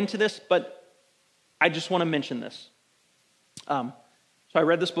to go into this, but I just want to mention this. So I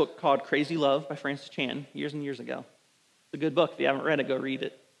read this book called Crazy Love by Francis Chan years and years ago. It's a good book. If you haven't read it, go read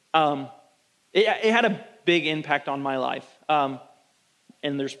it. It had a big impact on my life. And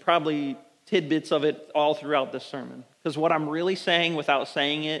there's probably tidbits of it all throughout this sermon. Because what I'm really saying without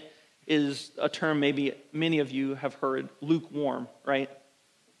saying it is a term maybe many of you have heard, lukewarm, right?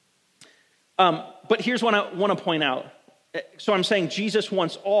 But here's what I want to point out. So I'm saying Jesus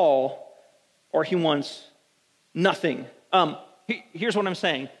wants all or he wants nothing. Here's what I'm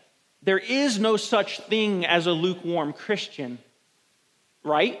saying. There is no such thing as a lukewarm Christian,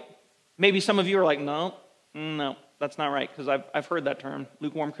 right? Maybe some of you are like, no, that's not right, because I've heard that term,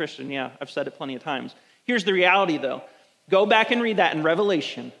 lukewarm Christian. Yeah, I've said it plenty of times. Here's the reality, though. Go back and read that in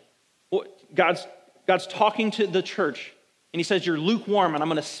Revelation. God's talking to the church, and he says, you're lukewarm, and I'm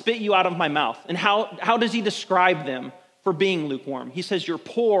going to spit you out of my mouth. And how does he describe them for being lukewarm? He says, you're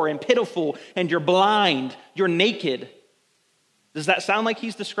poor and pitiful, and you're blind, you're naked. Does that sound like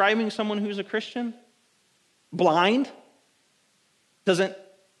he's describing someone who's a Christian? Blind? Doesn't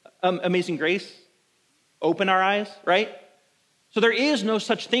Amazing Grace open our eyes, right? So there is no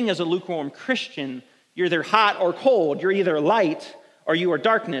such thing as a lukewarm Christian. You're either hot or cold. You're either light or you are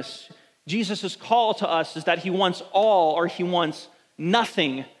darkness. Jesus' call to us is that he wants all or he wants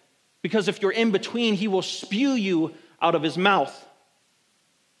nothing. Because if you're in between, he will spew you out of his mouth.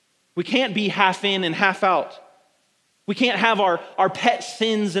 We can't be half in and half out. We can't have our pet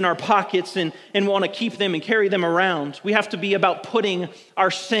sins in our pockets and want to keep them and carry them around. We have to be about putting our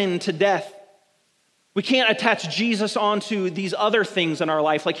sin to death. We can't attach Jesus onto these other things in our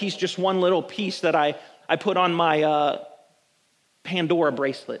life, like he's just one little piece that I put on my Pandora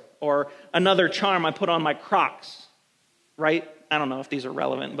bracelet, or another charm I put on my Crocs, right? I don't know if these are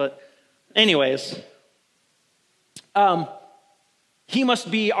relevant, but anyways. He must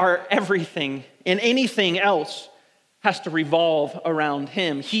be our everything, and anything else has to revolve around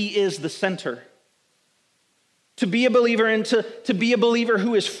him. He is the center. To be a believer and to be a believer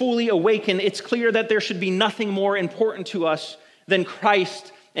who is fully awakened, it's clear that there should be nothing more important to us than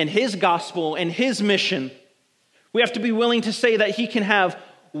Christ and his gospel and his mission. We have to be willing to say that he can have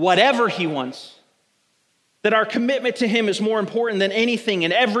whatever he wants, that our commitment to him is more important than anything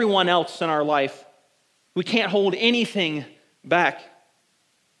and everyone else in our life. We can't hold anything back.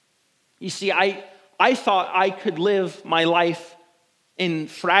 You see, I thought I could live my life in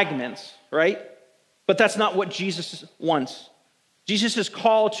fragments, right? But that's not what Jesus wants. Jesus'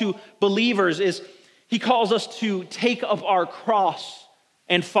 call to believers is he calls us to take up our cross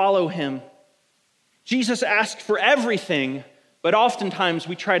and follow him. Jesus asked for everything, but oftentimes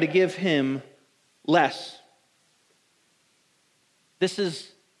we try to give him less. This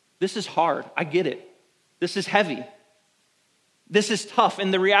is hard. I get it. This is heavy. This is tough.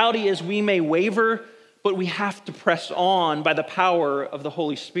 And the reality is we may waver, but we have to press on by the power of the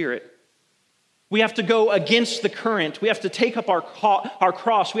Holy Spirit. We have to go against the current. We have to take up our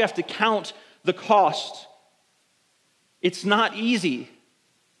cross. We have to count the cost. It's not easy.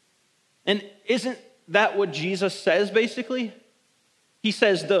 And isn't that what Jesus says, basically? He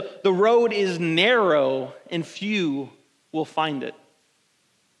says the road is narrow and few will find it.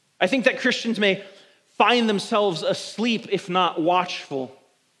 I think that Christians may find themselves asleep if not watchful.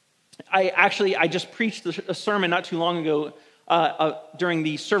 I just preached a sermon not too long ago during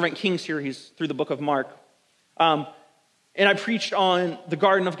the Servant King series through the book of Mark. And I preached on the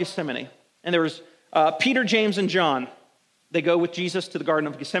Garden of Gethsemane. And there was Peter, James, and John. They go with Jesus to the Garden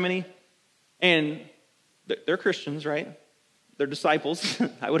of Gethsemane. And they're Christians, right? They're disciples.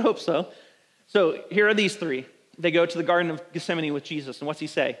 I would hope so. So here are these three. They go to the Garden of Gethsemane with Jesus. And what's he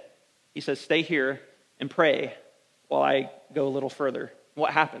say? He says, stay here and pray while I go a little further.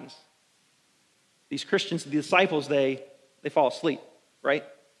 What happens? These Christians, the disciples, they fall asleep, right?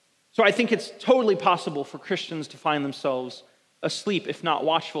 So I think it's totally possible for Christians to find themselves asleep, if not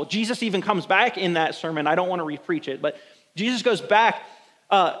watchful. Jesus even comes back in that sermon. I don't want to re-preach it, but Jesus goes back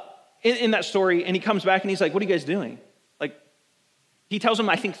in that story, and he comes back and he's like, what are you guys doing? Like, he tells them,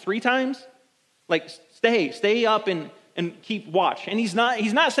 I think 3 times, like, stay up and keep watch. And he's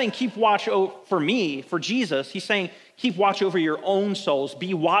not saying keep watch for me, for Jesus. He's saying keep watch over your own souls.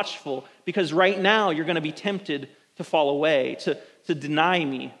 Be watchful, because right now you're going to be tempted to fall away, to deny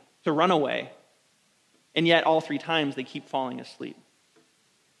me, to run away. And yet all 3 times they keep falling asleep.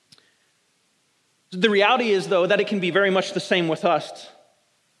 The reality is, though, that it can be very much the same with us.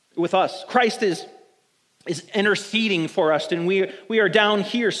 Christ is interceding for us, and we are down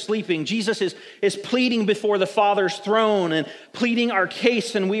here sleeping. Jesus is pleading before the Father's throne and pleading our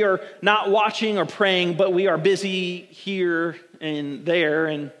case, and we are not watching or praying, but we are busy here and there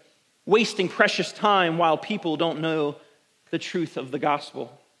and wasting precious time while people don't know the truth of the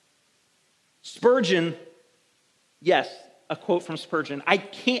gospel. Spurgeon, yes, a quote from Spurgeon. I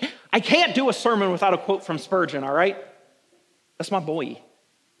can't do a sermon without a quote from Spurgeon, all right? That's my boy.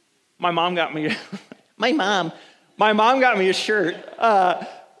 My mom got me a shirt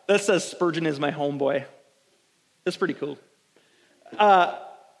that says Spurgeon is my homeboy. That's pretty cool.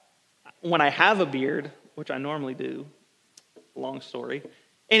 When I have a beard, which I normally do, long story.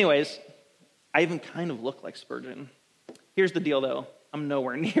 Anyways, I even kind of look like Spurgeon. Here's the deal, though. I'm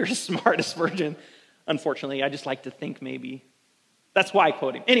nowhere near as smart as Spurgeon, unfortunately. I just like to think maybe. That's why I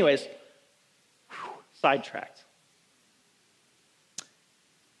quote him. Anyways, sidetracked.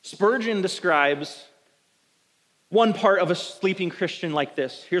 Spurgeon describes one part of a sleeping Christian like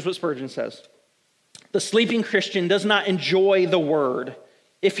this. Here's what Spurgeon says. The sleeping Christian does not enjoy the word.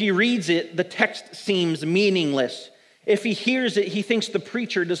 If he reads it, the text seems meaningless. If he hears it, he thinks the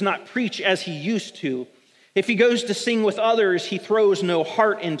preacher does not preach as he used to. If he goes to sing with others, he throws no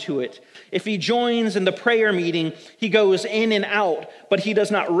heart into it. If he joins in the prayer meeting, he goes in and out, but he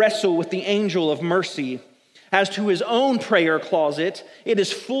does not wrestle with the angel of mercy. As to his own prayer closet, it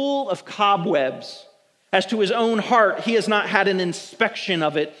is full of cobwebs. As to his own heart, he has not had an inspection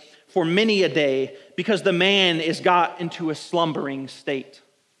of it for many a day, because the man is got into a slumbering state.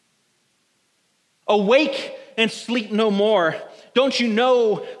 Awake and sleep no more. Don't you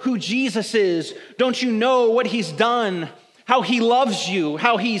know who Jesus is? Don't you know what he's done? How he loves you,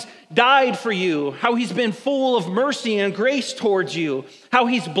 how he's died for you, how he's been full of mercy and grace towards you, how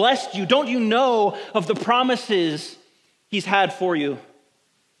he's blessed you. Don't you know of the promises he's had for you?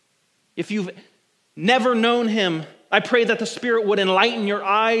 If you've never known him, I pray that the Spirit would enlighten your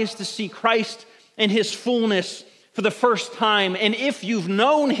eyes to see Christ in his fullness for the first time. And if you've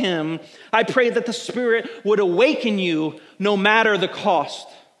known him, I pray that the Spirit would awaken you no matter the cost.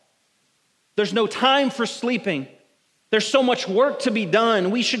 There's no time for sleeping. There's so much work to be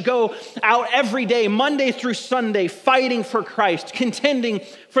done. We should go out every day, Monday through Sunday, fighting for Christ, contending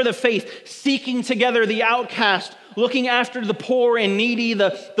for the faith, seeking together the outcast, looking after the poor and needy,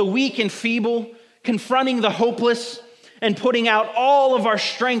 the weak and feeble, confronting the hopeless, and putting out all of our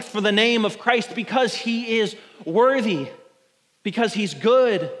strength for the name of Christ because he is worthy, because he's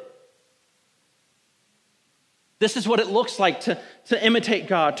good. This is what it looks like to imitate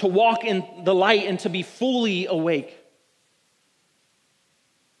God, to walk in the light and to be fully awake.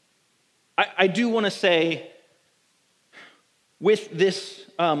 I do want to say, with this,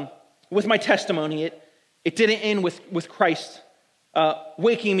 with my testimony, it didn't end with Christ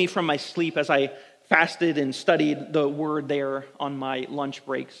waking me from my sleep as I fasted and studied the word there on my lunch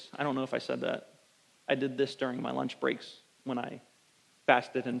breaks. I don't know if I said that. I did this during my lunch breaks when I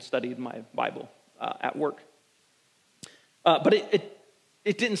fasted and studied my Bible at work. But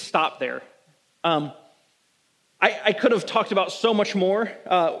it didn't stop there. I could have talked about so much more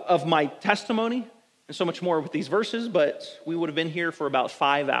of my testimony and so much more with these verses, but we would have been here for about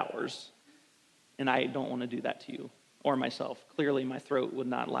 5 hours. And I don't want to do that to you or myself. Clearly, my throat would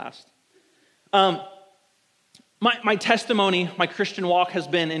not last. My testimony, my Christian walk has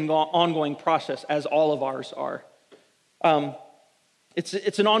been an ongoing process, as all of ours are.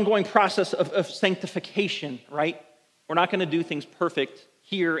 It's an ongoing process of sanctification, right? We're not going to do things perfect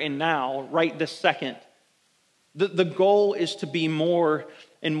here and now, right this second. The goal is to be more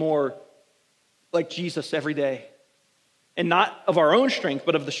and more like Jesus every day. And not of our own strength,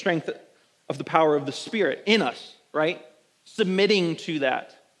 but of the strength of the power of the Spirit in us, right? Submitting to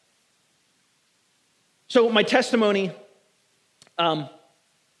that. So my testimony,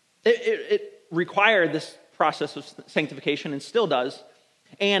 it required this process of sanctification and still does.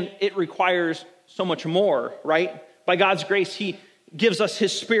 And it requires so much more, right? By God's grace, he gives us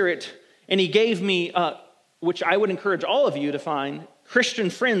his Spirit. And he gave me, which I would encourage all of you to find, Christian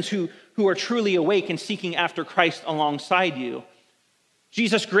friends who are truly awake and seeking after Christ alongside you.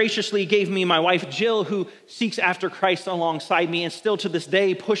 Jesus graciously gave me my wife, Jill, who seeks after Christ alongside me and still to this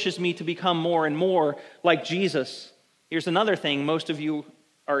day pushes me to become more and more like Jesus. Here's another thing. Most of you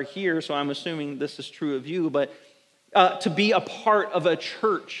are here, so I'm assuming this is true of you, but to be a part of a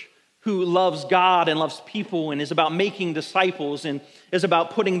church who loves God and loves people and is about making disciples and is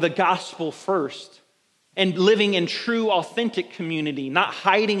about putting the gospel first and living in true, authentic community, not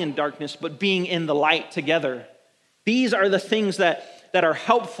hiding in darkness, but being in the light together. These are the things that are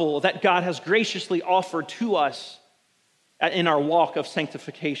helpful, that God has graciously offered to us in our walk of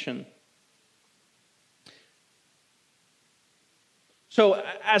sanctification. So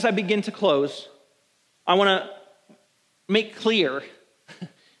as I begin to close, I want to make clear,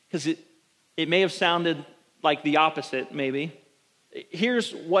 because it may have sounded like the opposite, maybe.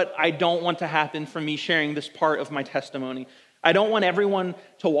 Here's what I don't want to happen from me sharing this part of my testimony. I don't want everyone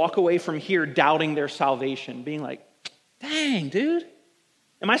to walk away from here doubting their salvation, being like, dang, dude,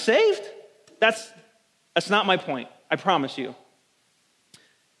 am I saved? That's not my point, I promise you.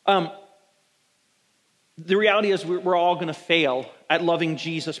 The reality is we're all going to fail at loving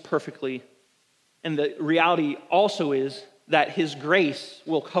Jesus perfectly. And the reality also is that his grace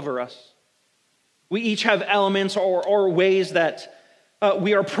will cover us. We each have elements or ways that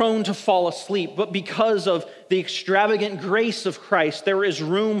we are prone to fall asleep, but because of the extravagant grace of Christ, there is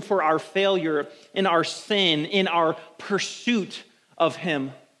room for our failure in our sin, in our pursuit of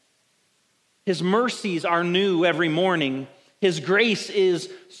him. His mercies are new every morning. His grace is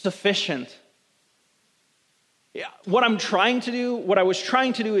sufficient. What I was trying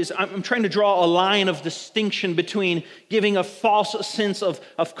to do is I'm trying to draw a line of distinction between giving a false sense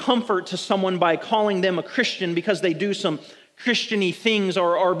of comfort to someone by calling them a Christian because they do some Christian-y things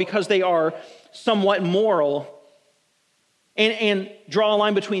or because they are somewhat moral, and draw a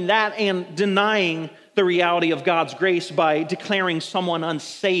line between that and denying the reality of God's grace by declaring someone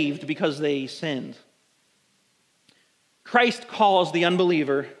unsaved because they sinned. Christ calls the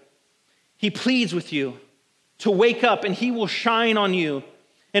unbeliever. He pleads with you to wake up, and he will shine on you.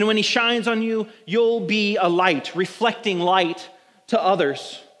 And when he shines on you, you'll be a light, reflecting light to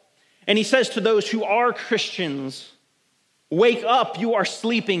others. And he says to those who are Christians, wake up, you are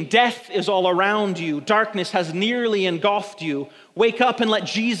sleeping. Death is all around you. Darkness has nearly engulfed you. Wake up and let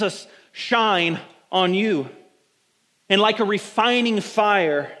Jesus shine on you. And like a refining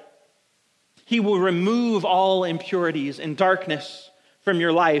fire, he will remove all impurities and darkness from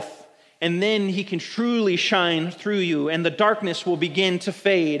your life. And then he can truly shine through you, and the darkness will begin to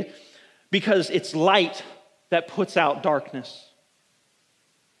fade because it's light that puts out darkness.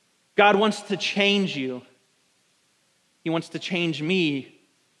 God wants to change you. He wants to change me,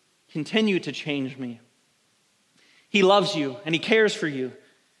 continue to change me. He loves you and he cares for you.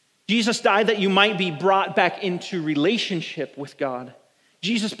 Jesus died that you might be brought back into relationship with God.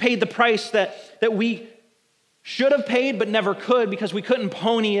 Jesus paid the price that we should have paid but never could because we couldn't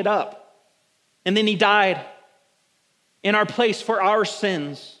pony it up. And then he died in our place for our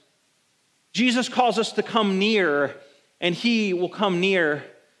sins. Jesus calls us to come near, and he will come near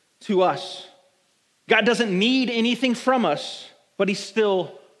to us. God doesn't need anything from us, but he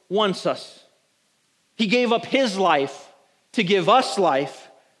still wants us. He gave up his life to give us life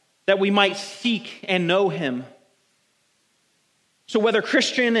that we might seek and know him. So whether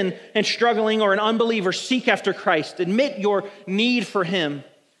Christian and struggling or an unbeliever, seek after Christ. Admit your need for him.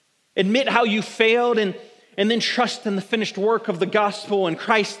 Admit how you failed and then trust in the finished work of the gospel, and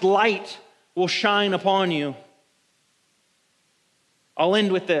Christ's light will shine upon you. I'll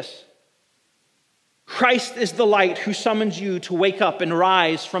end with this. Christ is the light who summons you to wake up and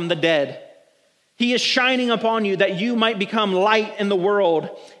rise from the dead. He is shining upon you that you might become light in the world,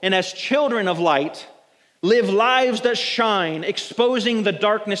 and as children of light, live lives that shine, exposing the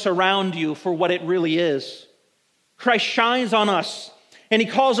darkness around you for what it really is. Christ shines on us, and he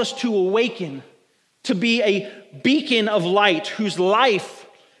calls us to awaken, to be a beacon of light whose life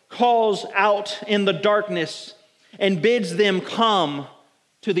calls out in the darkness and bids them come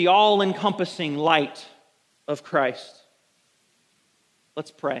to the all-encompassing light of Christ.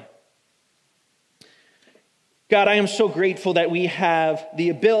 Let's pray. God, I am so grateful that we have the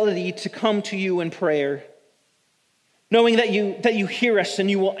ability to come to you in prayer, knowing that you hear us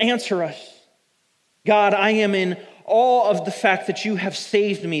and you will answer us. God, I am in awe of the fact that you have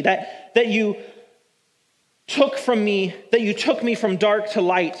saved me, that you took me from dark to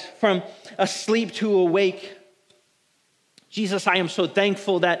light, from asleep to awake. Jesus, I am so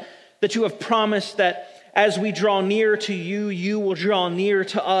thankful that you have promised that as we draw near to you, you will draw near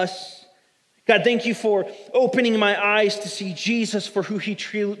to us. God, thank you for opening my eyes to see Jesus for who he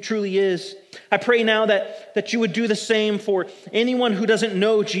truly is. I pray now that you would do the same for anyone who doesn't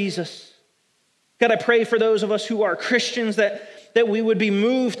know Jesus. God, I pray for those of us who are Christians that we would be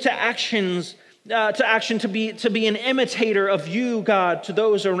moved to action to be an imitator of you, God, to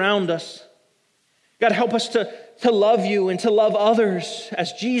those around us. God, help us to love you and to love others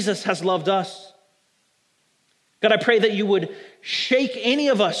as Jesus has loved us. God, I pray that you would shake any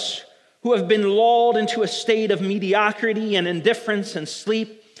of us who have been lulled into a state of mediocrity and indifference and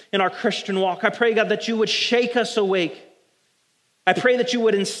sleep in our Christian walk. I pray, God, that you would shake us awake. I pray that you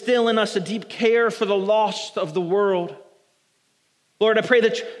would instill in us a deep care for the lost of the world. Lord, I pray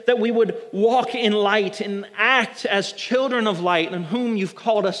that we would walk in light and act as children of light in whom you've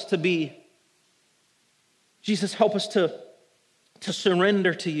called us to be. Jesus, help us to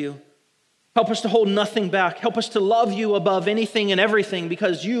surrender to you. Help us to hold nothing back. Help us to love you above anything and everything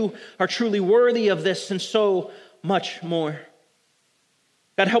because you are truly worthy of this and so much more.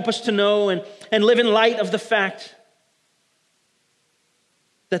 God, help us to know and live in light of the fact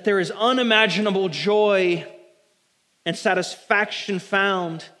that there is unimaginable joy and satisfaction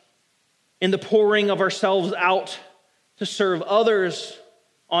found in the pouring of ourselves out to serve others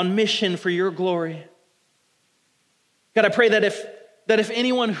on mission for your glory. God, I pray that if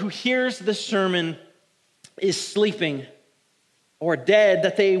anyone who hears this sermon is sleeping or dead,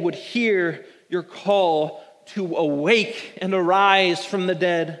 that they would hear your call to awake and arise from the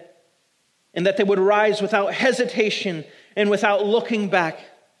dead, and that they would rise without hesitation and without looking back.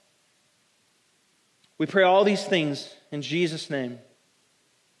 We pray all these things in Jesus' name.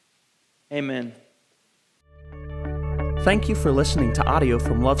 Amen. Thank you for listening to audio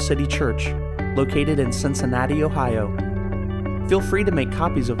from Love City Church, located in Cincinnati, Ohio. Feel free to make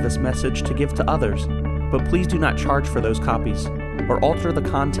copies of this message to give to others, but please do not charge for those copies or alter the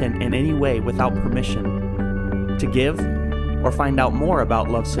content in any way without permission. To give or find out more about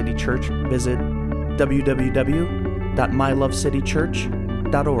Love City Church, visit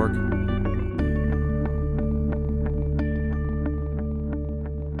www.mylovecitychurch.org.